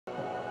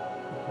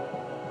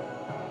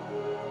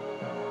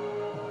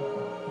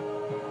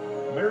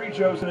Mary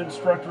Jo's an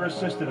instructor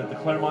assistant at the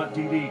Claremont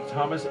DD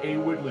Thomas A.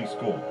 Whitley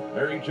School.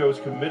 Mary Jo's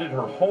committed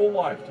her whole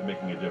life to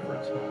making a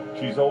difference.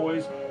 She's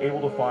always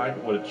able to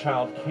find what a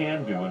child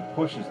can do and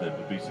pushes them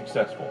to be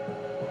successful.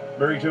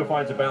 Mary Jo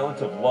finds a balance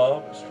of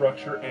love,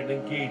 structure, and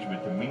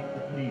engagement to meet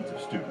the needs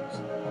of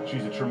students.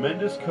 She's a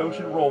tremendous coach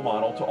and role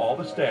model to all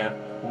the staff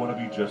who want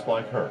to be just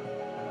like her.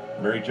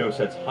 Mary Jo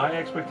sets high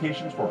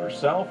expectations for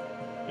herself,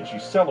 and she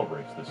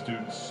celebrates the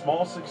students'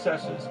 small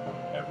successes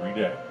every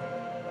day.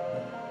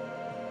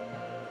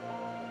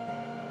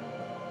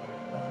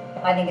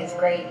 I think it's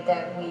great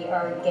that we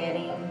are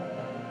getting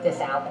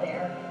this out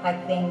there. I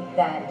think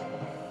that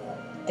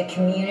the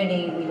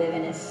community we live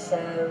in is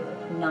so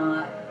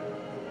not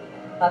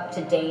up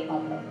to date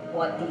on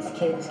what these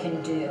kids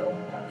can do.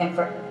 And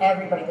for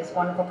everybody, this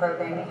wonderful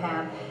program you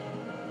have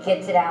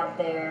gets it out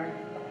there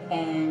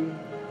and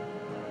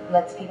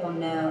lets people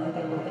know and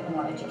be a little bit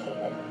more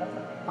educated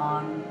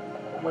on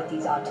what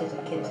these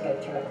autism kids go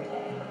through every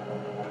day.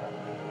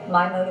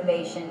 My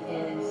motivation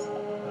is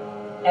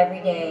every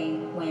day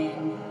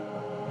when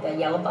the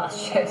yellow bus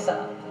shows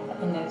up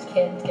and those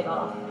kids get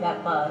off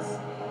that bus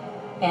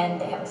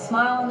and they have a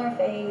smile on their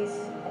face,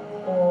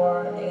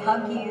 or they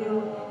hug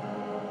you,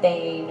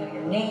 they know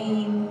your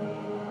name,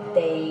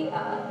 they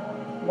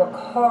work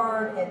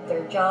hard at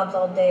their jobs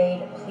all day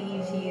to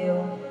please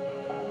you,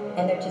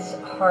 and they're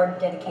just hard,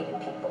 dedicated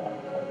people.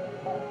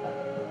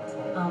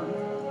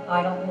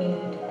 I don't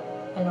need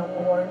an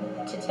award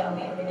to tell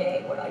me every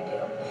day what I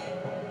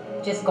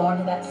do. Just going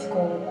to that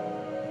school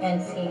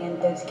and seeing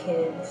those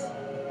kids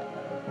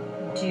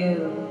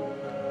do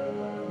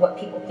what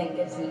people think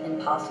is the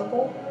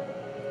impossible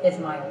is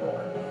my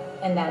award,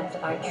 and that's,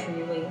 I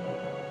truly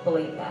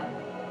believe that.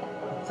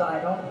 So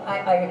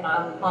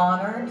I'm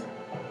honored,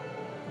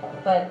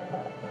 but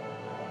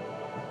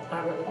I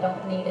really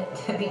don't need it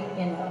to be,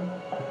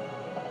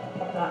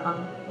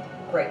 I'm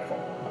grateful.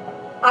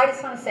 I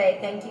just want to say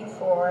thank you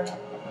for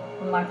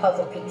my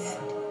puzzle piece,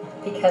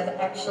 because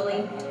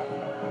actually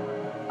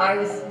I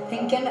was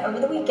thinking over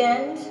the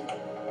weekend,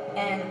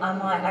 and I'm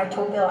like, I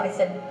told Bill, I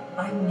said,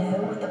 I know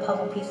what the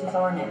puzzle pieces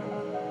are now.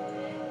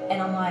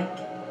 And I'm like,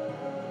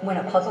 when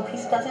a puzzle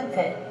piece doesn't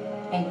fit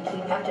and you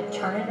keep having to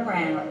turn it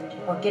around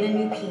or get a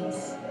new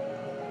piece,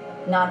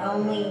 not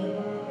only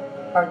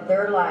are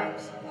their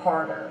lives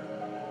harder,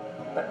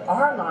 but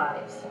our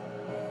lives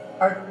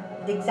are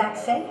the exact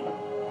same.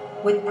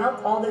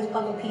 Without all those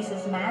puzzle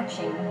pieces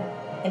matching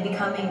and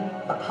becoming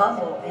a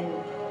puzzle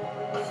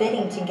and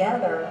fitting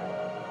together,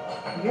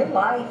 your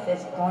life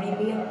is going to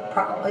be a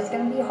problem. It's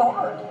going to be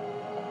hard.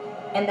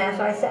 And that's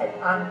what I said.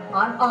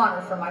 I'm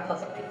honored for my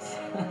puzzle piece.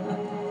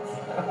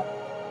 So.